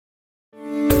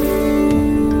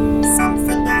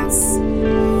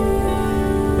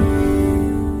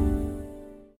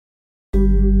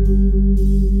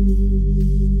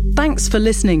Thanks for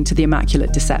listening to The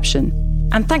Immaculate Deception.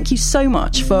 And thank you so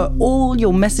much for all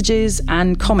your messages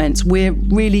and comments. We're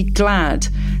really glad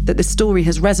that the story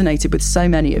has resonated with so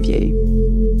many of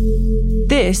you.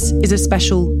 This is a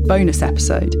special bonus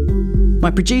episode.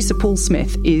 My producer, Paul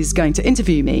Smith, is going to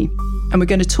interview me, and we're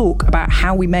going to talk about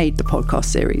how we made the podcast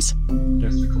series.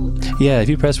 Yeah, if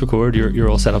you press record, you're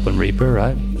all set up on Reaper,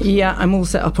 right? Yeah, I'm all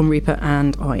set up on Reaper,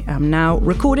 and I am now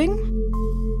recording.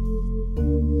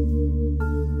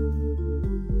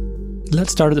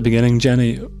 Let's start at the beginning,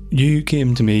 Jenny. You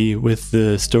came to me with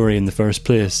the story in the first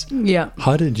place. Yeah.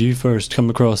 How did you first come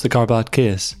across the Carbat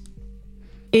case?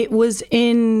 It was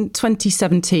in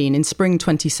 2017, in spring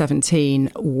 2017,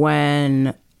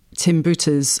 when Tim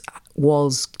Bouters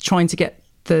was trying to get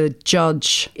the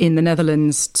judge in the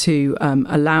Netherlands to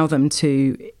allow them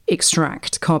to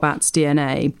extract Carbat's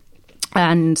DNA.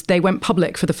 And they went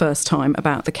public for the first time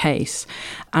about the case.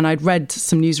 And I'd read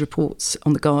some news reports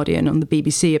on The Guardian, on the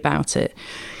BBC about it.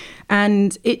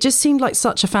 And it just seemed like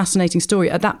such a fascinating story.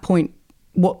 At that point,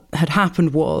 what had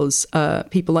happened was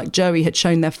people like Joey had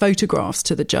shown their photographs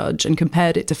to the judge and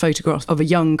compared it to photographs of a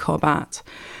young Carbat.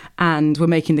 And were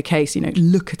making the case,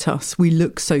 look at us, we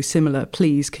look so similar.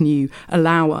 Please, can you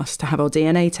allow us to have our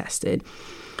DNA tested?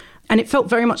 And it felt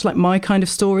very much like my kind of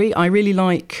story. I really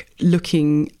like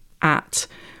looking at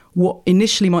what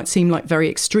initially might seem like very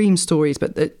extreme stories,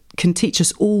 but that can teach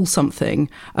us all something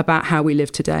about how we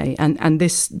live today. And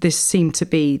this seemed to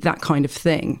be that kind of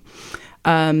thing.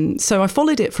 So I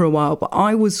followed it for a while, but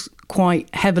I was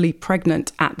quite heavily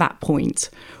pregnant at that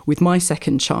point with my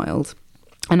second child.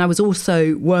 And I was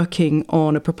also working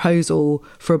on a proposal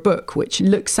for a book which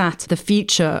looks at the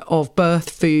future of birth,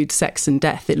 food, sex and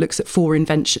death. It looks at 4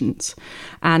 inventions.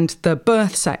 And the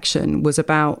birth section was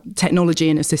about technology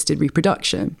and assisted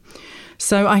reproduction.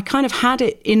 So I kind of had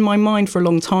it in my mind for a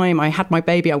long time. I had my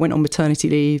baby, I went on maternity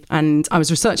leave, and I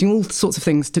was researching all sorts of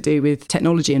things to do with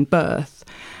technology and birth.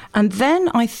 And then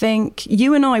I think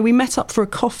you and we met up for a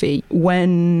coffee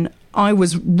when I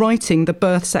was writing the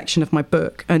birth section of my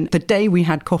book, and the day we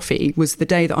had coffee was the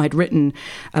day that I'd written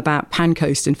about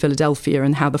Pancoast in Philadelphia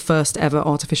and how the first ever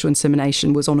artificial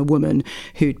insemination was on a woman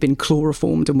who'd been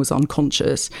chloroformed and was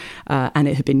unconscious, and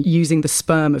it had been using the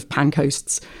sperm of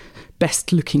Pancoast's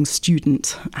best-looking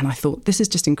student. And I thought, this is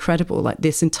just incredible. Like,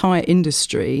 this entire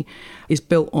industry is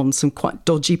built on some quite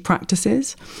dodgy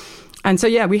practices. And so,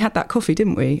 yeah, we had that coffee,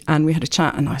 didn't we? And we had a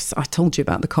chat, and I told you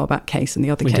about the Carbat case and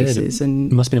the other cases.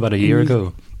 And it must have been about a year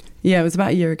ago. Yeah, it was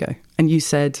about a year ago. And you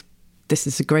said, this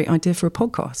is a great idea for a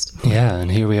podcast. Yeah, and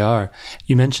here we are.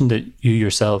 You mentioned that you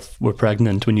yourself were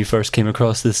pregnant when you first came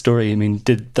across this story. I mean,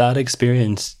 did that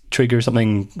experience trigger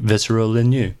something visceral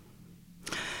in you?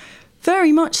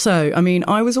 Very much so. I mean,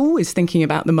 I was always thinking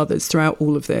about the mothers throughout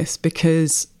all of this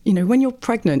because, when you're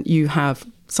pregnant, you have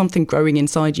something growing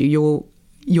inside you.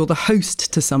 You're the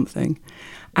host to something.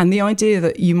 And the idea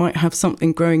that you might have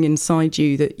something growing inside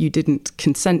you that you didn't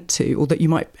consent to, or that you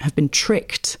might have been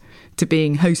tricked to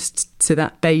being host to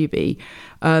that baby,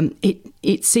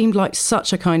 it seemed like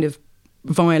such a kind of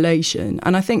violation.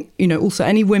 And I think, also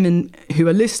any women who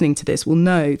are listening to this will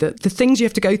know that the things you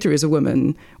have to go through as a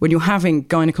woman when you're having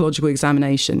gynecological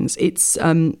examinations,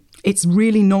 it's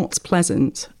really not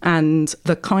pleasant. And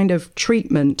the kind of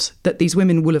treatment that these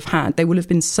women will have had, they will have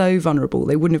been so vulnerable.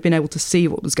 They wouldn't have been able to see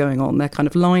what was going on. They're kind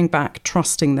of lying back,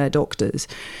 trusting their doctors.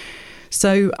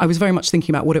 So I was very much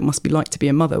thinking about what it must be like to be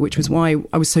a mother, which was why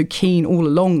I was so keen all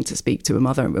along to speak to a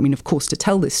mother. I mean, of course, to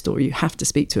tell this story, you have to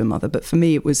speak to a mother. But for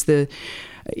me, it was the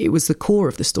core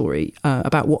of the story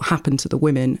about what happened to the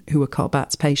women who were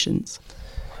Carbat's patients.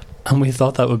 And we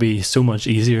thought that would be so much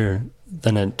easier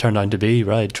than it turned out to be,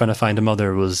 right? Trying to find a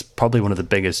mother was probably one of the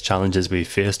biggest challenges we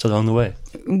faced along the way.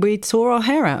 We tore our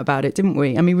hair out about it, didn't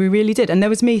we? I mean, we really did. And there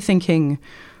was me thinking,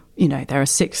 there are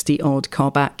 60-odd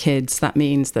Carbat kids. That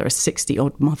means there are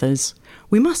 60-odd mothers.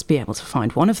 We must be able to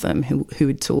find one of them who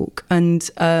would talk. And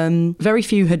very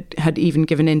few had even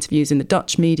given interviews in the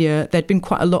Dutch media. There'd been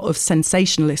quite a lot of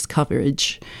sensationalist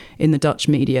coverage in the Dutch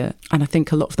media. And I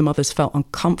think a lot of the mothers felt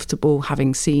uncomfortable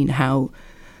having seen how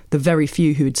the very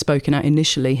few who had spoken out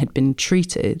initially had been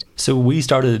treated. So we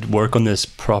started work on this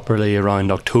properly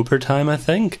around October time, I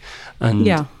think. And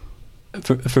yeah.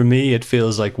 For me, it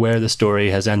feels like where the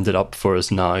story has ended up for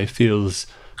us now feels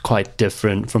quite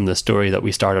different from the story that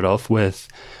we started off with.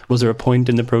 Was there a point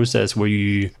in the process where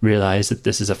you realised that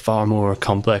this is a far more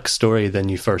complex story than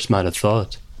you first might have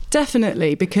thought?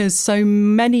 Definitely, because so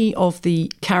many of the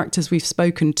characters we've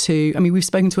spoken to, we've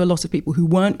spoken to a lot of people who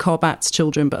weren't Carbat's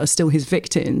children but are still his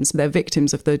victims. They're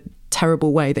victims of the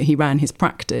terrible way that he ran his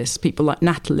practice. People like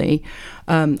Natalie.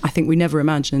 I think we never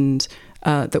imagined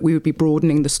that we would be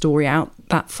broadening the story out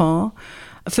that far.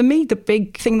 For me, the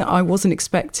big thing that I wasn't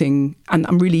expecting, and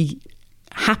I'm really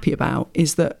happy about,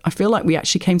 is that I feel like we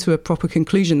actually came to a proper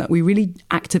conclusion, that we really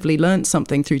actively learned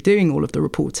something through doing all of the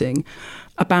reporting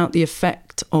about the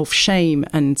effect of shame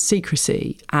and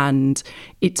secrecy. And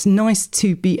it's nice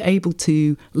to be able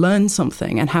to learn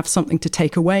something and have something to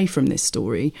take away from this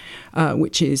story,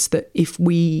 which is that if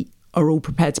we are all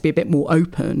prepared to be a bit more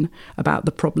open about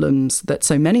the problems that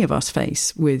so many of us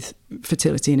face with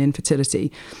fertility and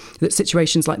infertility, that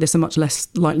situations like this are much less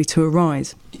likely to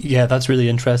arise. Yeah, that's really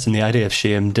interesting. The idea of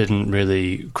shame didn't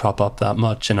really crop up that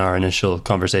much in our initial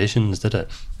conversations, did it?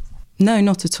 No,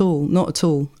 not at all. Not at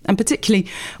all. And particularly,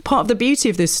 part of the beauty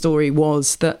of this story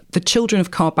was that the children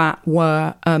of Karbat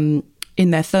were in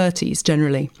their 30s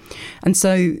generally. And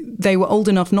so they were old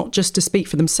enough not just to speak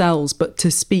for themselves, but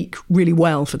to speak really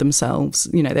well for themselves.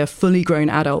 You know, they're fully grown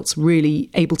adults,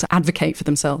 really able to advocate for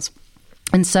themselves.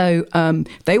 And so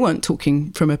they weren't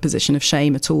talking from a position of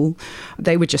shame at all.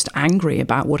 They were just angry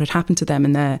about what had happened to them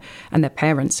and their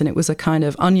parents. And it was a kind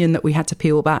of onion that we had to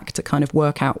peel back to kind of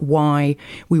work out why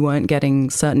we weren't getting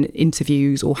certain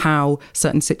interviews or how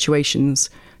certain situations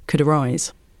could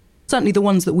arise. Certainly the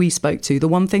ones that we spoke to, the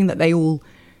one thing that they all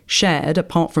shared,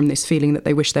 apart from this feeling that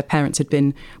they wish their parents had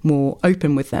been more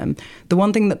open with them, the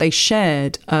one thing that they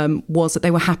shared was that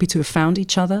they were happy to have found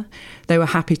each other. They were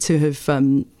happy to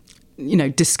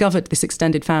have discovered this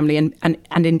extended family, and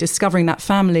in discovering that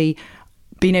family,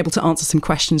 being able to answer some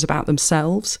questions about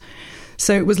themselves.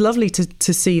 So it was lovely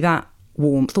to see that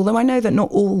warmth, although I know that not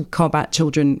all Karbat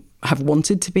children have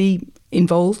wanted to be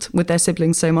involved with their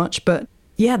siblings so much, but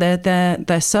yeah,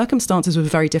 their circumstances were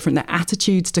very different. Their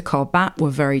attitudes to Karbat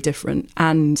were very different,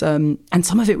 and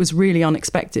some of it was really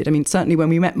unexpected. I mean, certainly when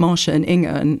we met Marcia and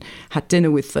Inga and had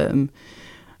dinner with them,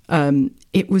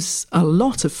 it was a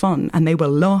lot of fun, and they were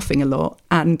laughing a lot,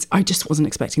 and I just wasn't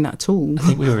expecting that at all. I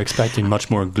think we were expecting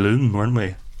much more gloom, weren't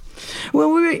we?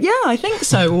 Well, I think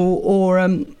so. Or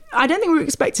I don't think we were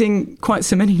expecting quite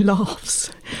so many laughs,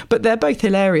 but they're both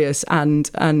hilarious, and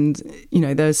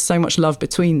there's so much love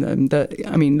between them that,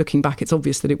 I mean, looking back, it's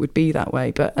obvious that it would be that way.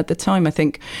 But at the time, I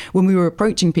think when we were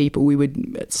approaching people, we were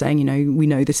saying, we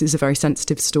know this is a very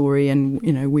sensitive story, and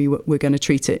we're going to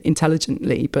treat it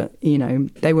intelligently. But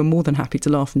they were more than happy to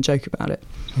laugh and joke about it.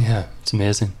 Yeah, it's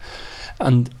amazing.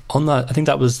 And on that, I think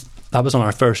that was on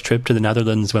our first trip to the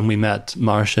Netherlands when we met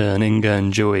Marcia and Inga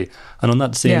and Joey. And on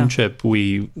that same trip,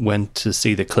 we went to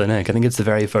see the clinic. I think it's the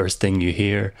very first thing you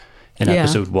hear in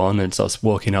episode 1. It's us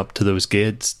walking up to those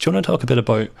gates. Do you want to talk a bit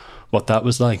about what that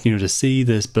was like? To see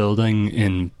this building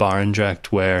in Barendrecht,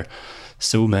 where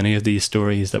so many of these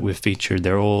stories that we've featured,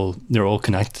 they're all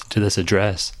connected to this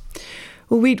address.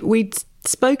 Well, we'd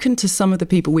spoken to some of the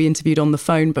people we interviewed on the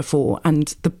phone before,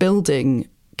 and the building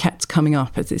kept coming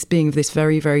up as it's being this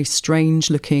very, very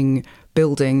strange looking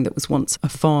building that was once a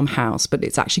farmhouse, but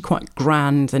it's actually quite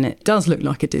grand, and it does look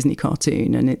like a Disney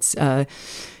cartoon, and it's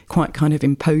quite kind of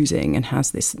imposing, and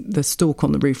has the stalk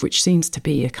on the roof, which seems to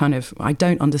be a kind of, I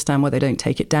don't understand why they don't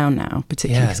take it down now,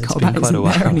 particularly because Karbat isn't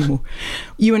there anymore.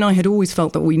 You and I had always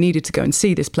felt that we needed to go and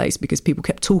see this place because people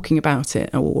kept talking about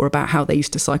it, or about how they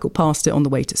used to cycle past it on the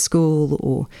way to school,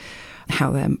 or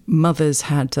how their mothers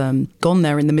had gone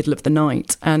there in the middle of the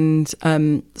night. And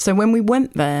so when we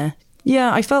went there,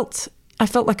 I felt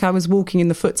like I was walking in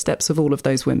the footsteps of all of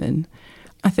those women.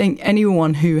 I think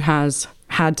anyone who has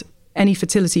had any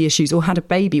fertility issues or had a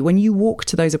baby, when you walk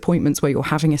to those appointments where you're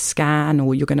having a scan,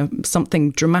 or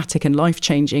something dramatic and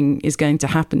life-changing is going to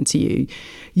happen to you,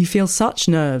 you feel such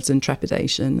nerves and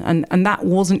trepidation. And that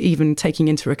wasn't even taking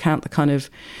into account the kind of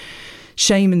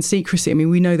shame and secrecy. I mean,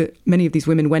 we know that many of these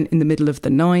women went in the middle of the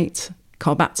night.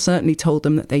 Karbat certainly told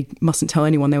them that they mustn't tell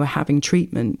anyone they were having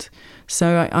treatment.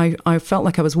 So I felt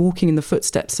like I was walking in the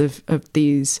footsteps of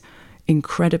these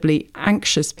incredibly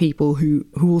anxious people who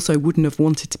also wouldn't have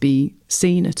wanted to be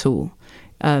seen at all.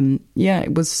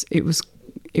 It was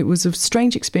a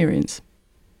strange experience.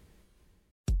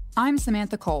 I'm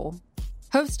Samantha Cole,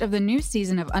 host of the new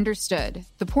season of Understood,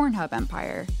 the Pornhub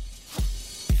Empire.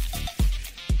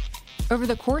 Over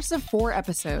the course of 4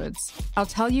 episodes, I'll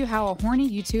tell you how a horny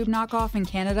YouTube knockoff in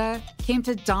Canada came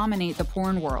to dominate the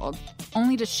porn world,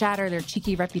 only to shatter their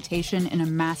cheeky reputation in a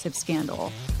massive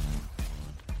scandal.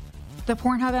 The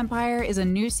Pornhub Empire is a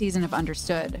new season of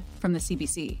Understood from the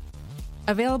CBC.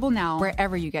 Available now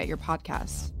wherever you get your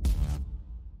podcasts.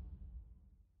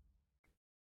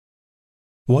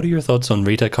 What are your thoughts on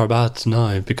Rita Karbat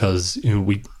now? Because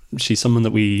she's someone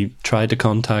that we tried to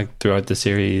contact throughout the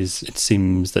series. It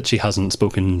seems that she hasn't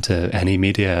spoken to any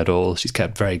media at all. She's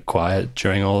kept very quiet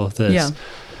during all of this. Yeah.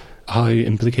 how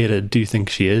implicated do you think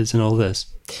she is in all this?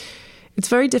 It's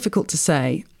very difficult to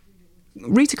say.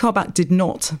 Rita Carbat did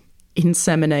not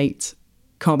inseminate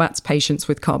Carbat's patients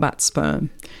with Carbat's sperm.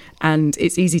 And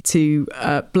it's easy to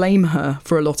blame her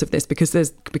for a lot of this because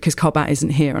Carbat isn't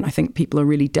here. And I think people are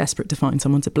really desperate to find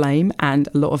someone to blame. And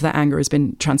a lot of their anger has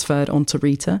been transferred onto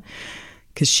Rita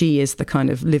because she is the kind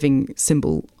of living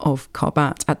symbol of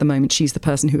Carbat at the moment. She's the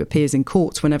person who appears in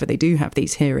court whenever they do have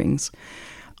these hearings.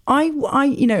 I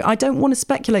don't want to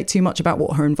speculate too much about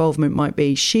what her involvement might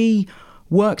be. She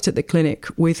worked at the clinic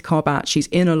with Carbat. She's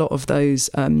in a lot of those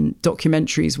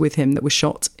documentaries with him that were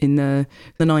shot in the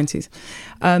 90s.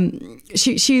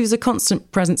 She was a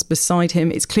constant presence beside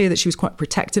him. It's clear that she was quite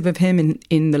protective of him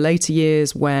in the later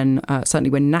years when, certainly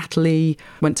when Natalie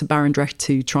went to Barendrecht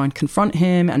to try and confront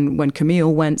him and when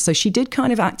Camille went. So she did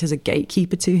kind of act as a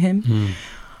gatekeeper to him.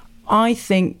 I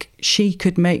think she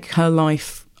could make her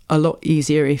life a lot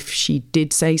easier if she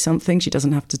did say something. She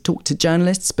doesn't have to talk to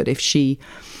journalists, but if she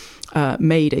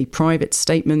made a private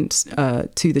statement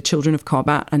to the children of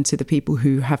Carbat and to the people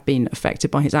who have been affected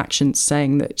by his actions,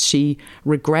 saying that she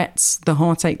regrets the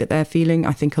heartache that they're feeling,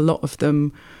 I think a lot of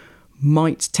them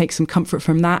might take some comfort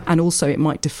from that. And also it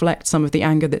might deflect some of the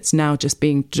anger that's now just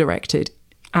being directed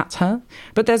at her.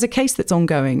 But there's a case that's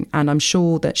ongoing, and I'm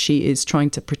sure that she is trying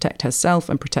to protect herself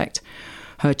and protect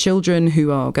her children who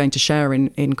are going to share in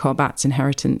Carbat's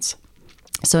inheritance.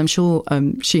 So I'm sure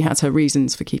she has her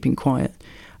reasons for keeping quiet.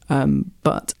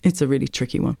 But it's a really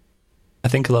tricky one. I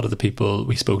think a lot of the people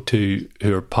we spoke to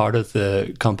who are part of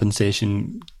the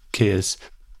compensation case,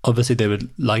 obviously they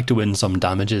would like to win some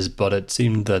damages, but it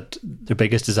seemed that their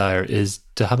biggest desire is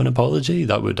to have an apology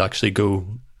that would actually go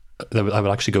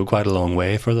quite a long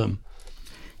way for them.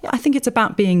 Yeah, I think it's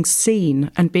about being seen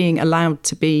and being allowed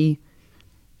to be.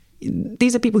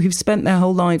 These are people who've spent their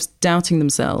whole lives doubting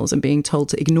themselves and being told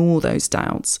to ignore those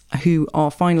doubts, who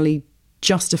are finally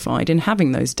justified in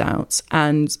having those doubts.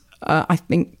 And I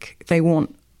think they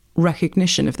want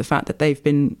recognition of the fact that they've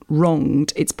been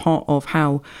wronged. It's part of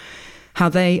how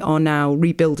they are now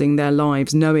rebuilding their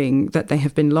lives, knowing that they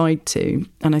have been lied to.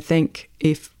 And I think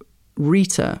if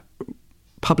Rita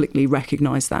publicly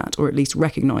recognised that, or at least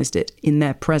recognised it in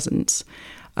their presence,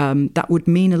 that would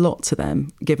mean a lot to them,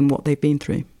 given what they've been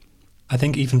through. I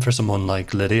think even for someone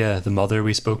like Lydia, the mother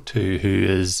we spoke to, who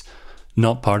is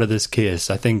not part of this case,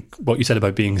 I think what you said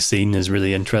about being seen is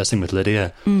really interesting with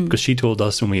Lydia, because she told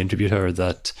us when we interviewed her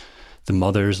that the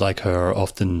mothers like her are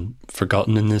often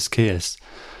forgotten in this case.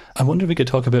 I wonder if we could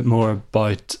talk a bit more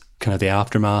about kind of the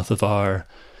aftermath of our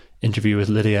interview with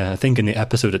Lydia. I think in the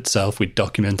episode itself we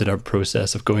documented our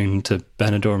process of going to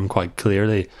Benidorm quite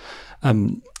clearly.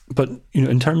 But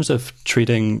in terms of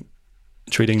treating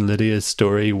Lydia's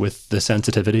story with the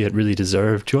sensitivity it really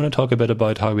deserved, do you want to talk a bit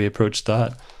about how we approached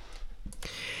that?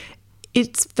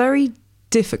 It's very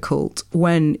difficult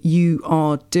when you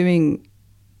are doing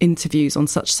interviews on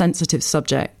such sensitive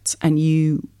subjects and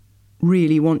you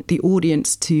really want the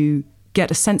audience to get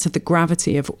a sense of the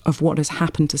gravity of what has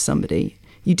happened to somebody.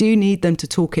 You do need them to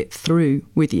talk it through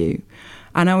with you.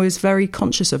 And I was very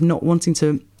conscious of not wanting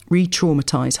to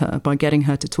re-traumatise her by getting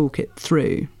her to talk it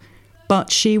through.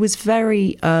 But she was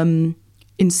very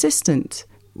insistent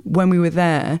when we were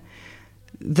there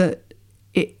that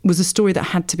it was a story that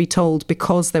had to be told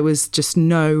because there was just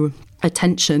no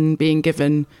attention being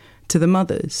given to the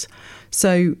mothers.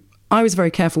 So I was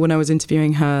very careful when I was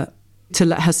interviewing her to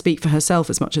let her speak for herself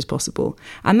as much as possible.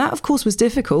 And that, of course, was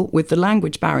difficult with the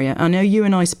language barrier. I know you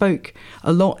and I spoke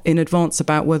a lot in advance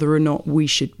about whether or not we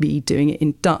should be doing it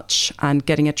in Dutch and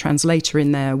getting a translator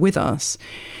in there with us.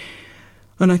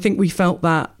 And I think we felt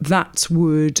that that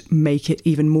would make it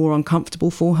even more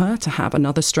uncomfortable for her to have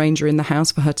another stranger in the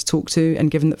house for her to talk to. And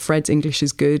given that Fred's English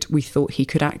is good, we thought he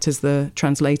could act as the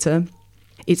translator.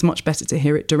 It's much better to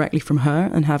hear it directly from her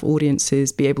and have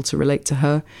audiences be able to relate to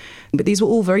her. But these were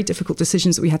all very difficult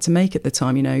decisions that we had to make at the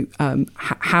time,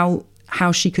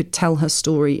 how she could tell her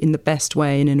story in the best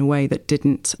way and in a way that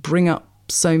didn't bring up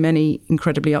so many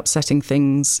incredibly upsetting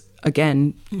things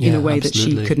again in a way that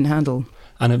she couldn't handle.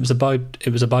 And it was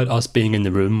about us being in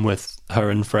the room with her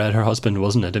and Fred, her husband,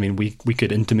 wasn't it? I mean, we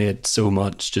could intimate so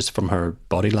much just from her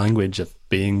body language of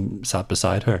being sat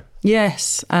beside her.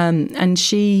 Yes, and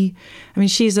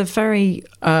she's a very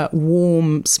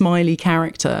warm, smiley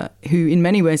character who, in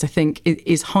many ways, I think,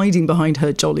 is hiding behind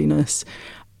her jolliness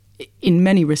in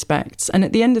many respects. And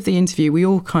at the end of the interview, we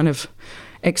all kind of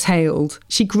exhaled.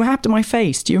 She grabbed my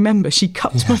face. Do you remember? She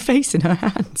cupped my face in her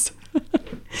hands.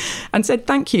 And said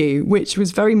thank you, which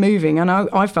was very moving. And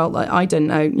I felt like I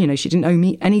didn't owe, she didn't owe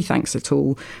me any thanks at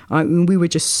all. We were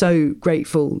just so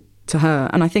grateful to her.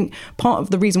 And I think part of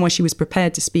the reason why she was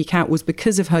prepared to speak out was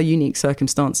because of her unique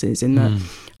circumstances, in that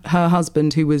her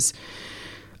husband, who was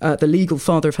the legal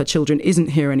father of her children, isn't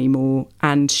here anymore.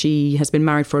 And she has been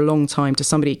married for a long time to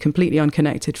somebody completely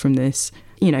unconnected from this,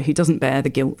 who doesn't bear the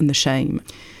guilt and the shame.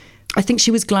 I think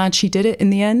she was glad she did it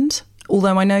in the end,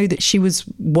 although I know that she was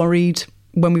worried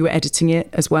when we were editing it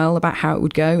as well about how it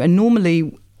would go. And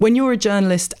normally when you're a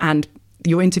journalist and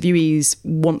your interviewees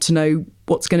want to know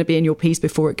what's going to be in your piece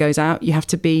before it goes out, you have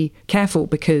to be careful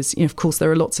because, of course, there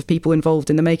are lots of people involved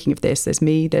in the making of this. There's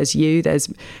me, there's you,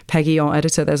 there's Peggy, our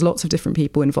editor, there's lots of different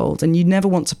people involved. And you never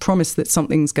want to promise that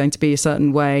something's going to be a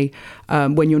certain way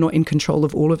when you're not in control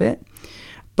of all of it.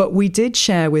 But we did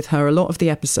share with her a lot of the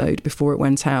episode before it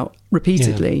went out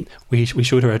repeatedly. Yeah. We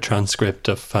showed her a transcript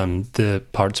of the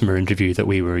parts from her interview that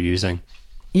we were using.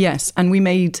 Yes, and we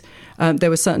made, there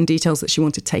were certain details that she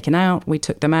wanted taken out. We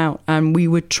took them out, and we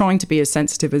were trying to be as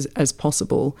sensitive as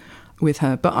possible with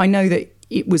her. But I know that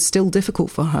it was still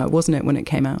difficult for her, wasn't it, when it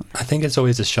came out? I think it's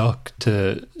always a shock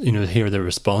to, hear the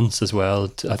response as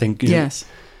well. I think yes,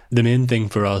 the main thing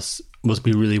for us was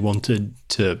we really wanted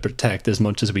to protect as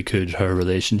much as we could her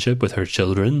relationship with her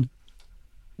children.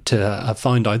 To have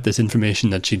found out this information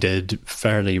that she did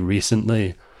fairly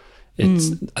recently,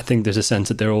 I think there's a sense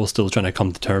that they're all still trying to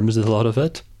come to terms with a lot of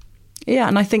it. Yeah,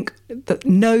 and I think that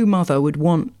no mother would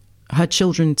want her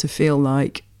children to feel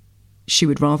like she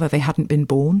would rather they hadn't been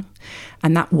born.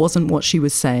 And that wasn't what she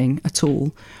was saying at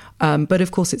all. But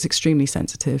of course, it's extremely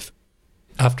sensitive.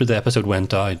 After the episode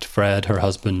went out, Fred, her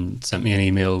husband, sent me an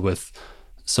email with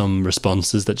some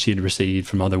responses that she had received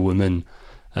from other women.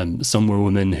 Some were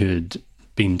women who'd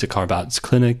been to Karbat's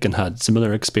clinic and had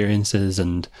similar experiences,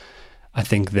 and I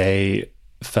think they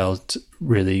felt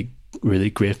really, really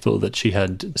grateful that she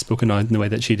had spoken out in the way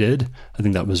that she did. I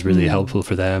think that was really helpful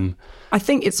for them. I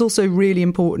think it's also really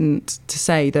important to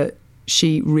say that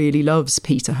she really loves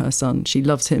Peter, her son. She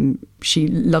loves him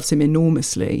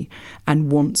enormously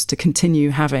and wants to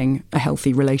continue having a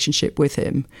healthy relationship with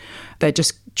him. They're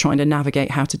just trying to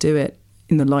navigate how to do it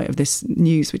in the light of this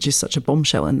news, which is such a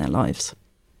bombshell in their lives.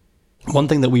 One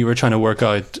thing that we were trying to work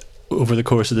out over the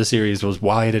course of the series was,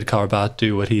 why did Karbat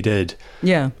do what he did?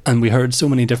 Yeah. And we heard so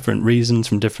many different reasons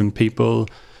from different people.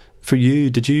 For you,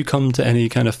 did you come to any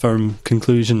kind of firm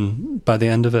conclusion by the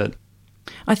end of it?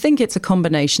 I think it's a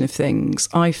combination of things.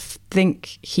 I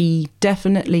think he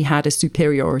definitely had a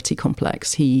superiority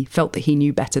complex. He felt that he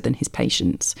knew better than his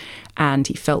patients, and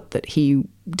he felt that he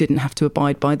didn't have to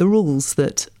abide by the rules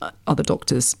that other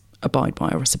doctors abide by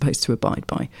or are supposed to abide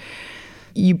by.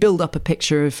 You build up a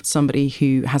picture of somebody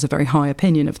who has a very high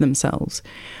opinion of themselves.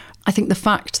 I think the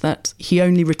fact that he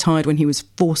only retired when he was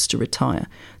forced to retire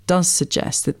does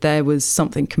suggest that there was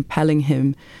something compelling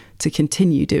him to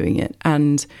continue doing it.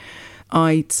 And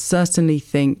I certainly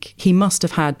think he must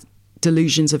have had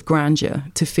delusions of grandeur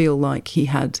to feel like he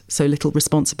had so little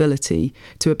responsibility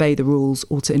to obey the rules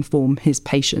or to inform his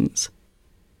patients.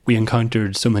 We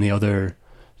encountered so many other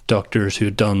doctors who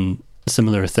had done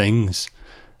similar things.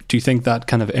 Do you think that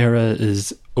kind of era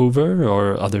is over,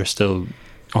 or are there still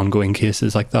ongoing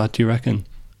cases like that, do you reckon?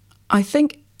 I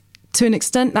think to an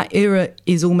extent that era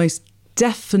is almost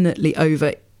definitely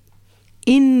over,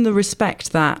 in the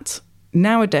respect that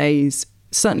nowadays,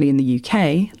 certainly in the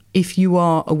UK, if you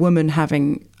are a woman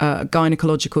having a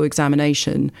gynecological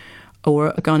examination or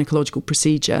a gynecological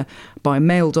procedure by a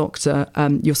male doctor,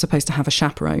 you're supposed to have a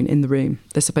chaperone in the room.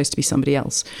 There's supposed to be somebody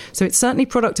else. So it's certainly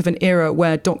product of an era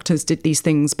where doctors did these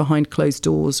things behind closed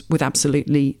doors with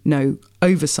absolutely no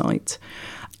oversight.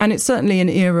 And it's certainly an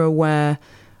era where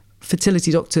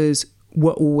fertility doctors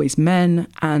were always men,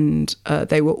 and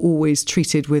they were always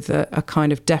treated with a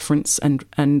kind of deference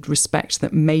and respect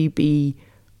that maybe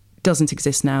doesn't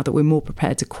exist now, that we're more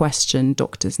prepared to question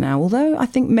doctors now. Although I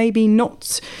think maybe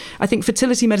not. I think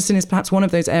fertility medicine is perhaps one of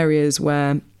those areas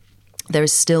where there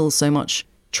is still so much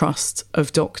trust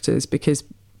of doctors because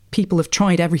people have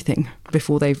tried everything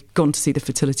before they've gone to see the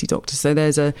fertility doctor. So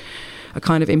there's a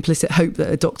kind of implicit hope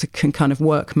that a doctor can kind of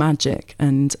work magic,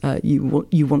 and you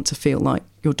want to feel like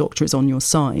your doctor is on your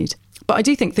side. But I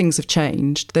do think things have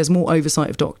changed. There's more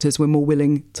oversight of doctors. We're more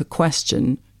willing to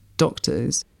question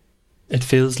doctors. It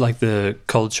feels like the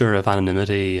culture of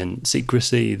anonymity and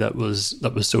secrecy that was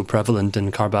so prevalent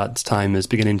in Karbat's time is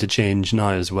beginning to change now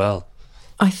as well.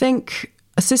 I think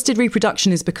assisted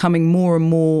reproduction is becoming more and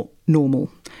more normal,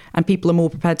 and people are more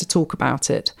prepared to talk about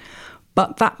it.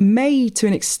 But that may, to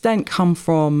an extent, come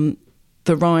from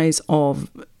the rise of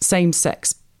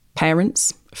same-sex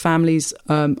parents, families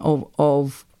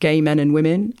of gay men and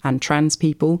women and trans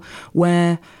people,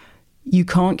 where you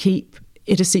can't keep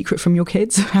it a secret from your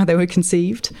kids, how they were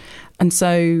conceived. And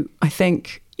so I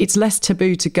think it's less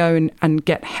taboo to go and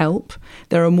get help.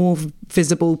 There are more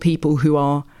visible people who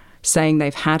are saying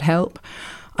they've had help.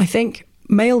 I think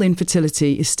male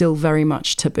infertility is still very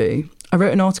much taboo. I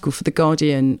wrote an article for The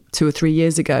Guardian 2 or 3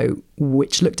 years ago,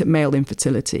 which looked at male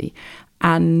infertility.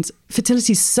 And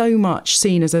fertility is so much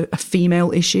seen as a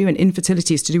female issue, and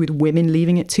infertility is to do with women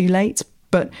leaving it too late.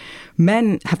 But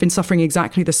men have been suffering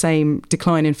exactly the same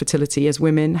decline in fertility as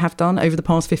women have done. Over the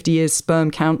past 50 years,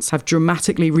 sperm counts have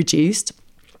dramatically reduced.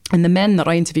 And the men that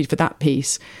I interviewed for that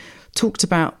piece talked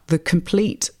about the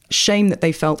complete shame that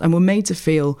they felt and were made to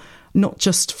feel, not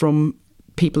just from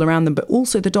people around them, but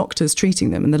also the doctors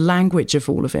treating them, and the language of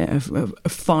all of it, of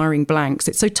firing blanks.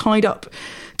 It's so tied up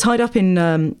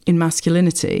in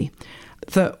masculinity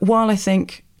that while I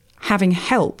think having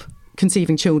help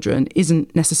conceiving children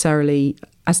isn't necessarily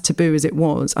as taboo as it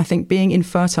was, I think being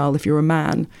infertile if you're a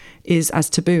man is as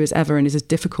taboo as ever and is as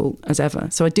difficult as ever.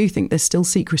 So I do think there's still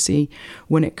secrecy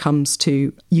when it comes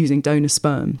to using donor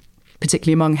sperm,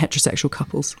 particularly among heterosexual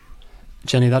couples.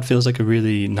 Jenny, that feels like a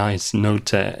really nice note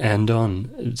to end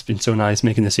on. It's been so nice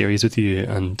making the series with you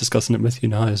and discussing it with you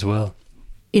now as well.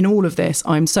 In all of this,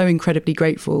 I'm so incredibly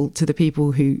grateful to the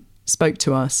people who spoke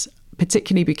to us,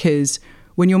 particularly because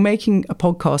when you're making a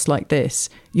podcast like this,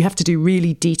 you have to do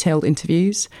really detailed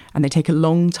interviews and they take a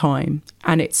long time.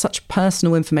 And it's such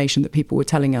personal information that people were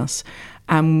telling us.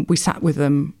 And we sat with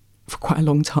them for quite a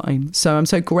long time. So I'm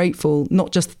so grateful,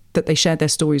 not just that they shared their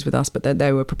stories with us, but that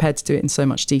they were prepared to do it in so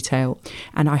much detail.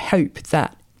 And I hope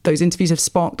that those interviews have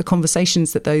sparked the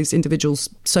conversations that those individuals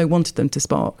so wanted them to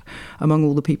spark among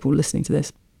all the people listening to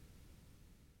this.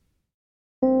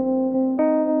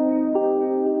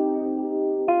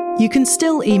 You can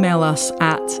still email us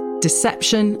at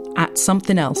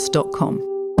deception@somethingelse.com.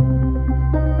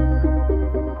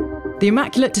 The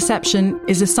Immaculate Deception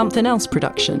is a Something Else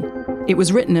production. It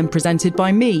was written and presented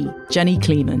by me, Jenny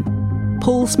Kleeman.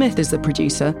 Paul Smith is the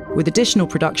producer, with additional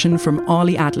production from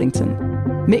Arlie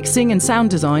Adlington. Mixing and sound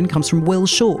design comes from Will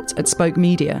Short at Spoke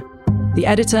Media. The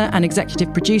editor and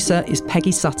executive producer is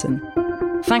Peggy Sutton.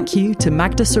 Thank you to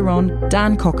Magda Saron,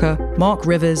 Dan Cocker, Mark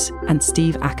Rivers and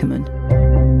Steve Ackerman.